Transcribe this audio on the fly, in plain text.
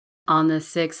On the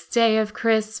 6th day of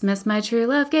Christmas, my true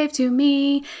love gave to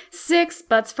me 6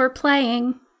 butts for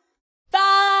playing.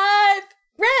 5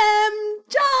 rim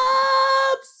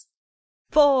jobs.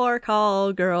 4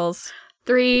 call girls.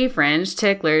 3 French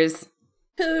ticklers.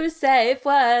 2 safe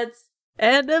words.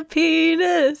 And a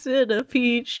penis in a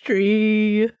peach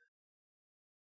tree.